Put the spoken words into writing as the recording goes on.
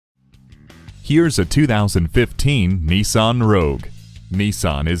Here's a 2015 Nissan Rogue.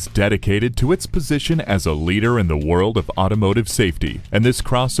 Nissan is dedicated to its position as a leader in the world of automotive safety, and this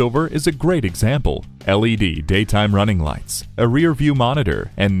crossover is a great example. LED daytime running lights, a rear-view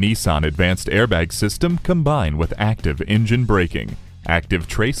monitor, and Nissan advanced airbag system combine with active engine braking, active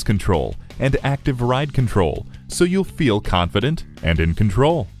trace control, and active ride control, so you'll feel confident and in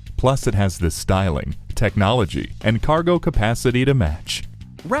control. Plus, it has the styling, technology, and cargo capacity to match.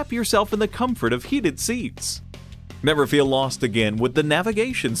 Wrap yourself in the comfort of heated seats. Never feel lost again with the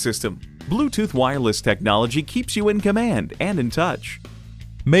navigation system. Bluetooth wireless technology keeps you in command and in touch.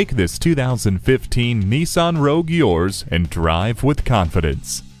 Make this 2015 Nissan Rogue yours and drive with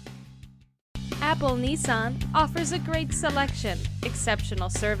confidence. Apple Nissan offers a great selection,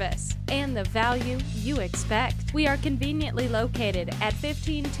 exceptional service, and the value you expect. We are conveniently located at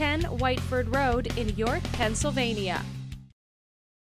 1510 Whiteford Road in York, Pennsylvania.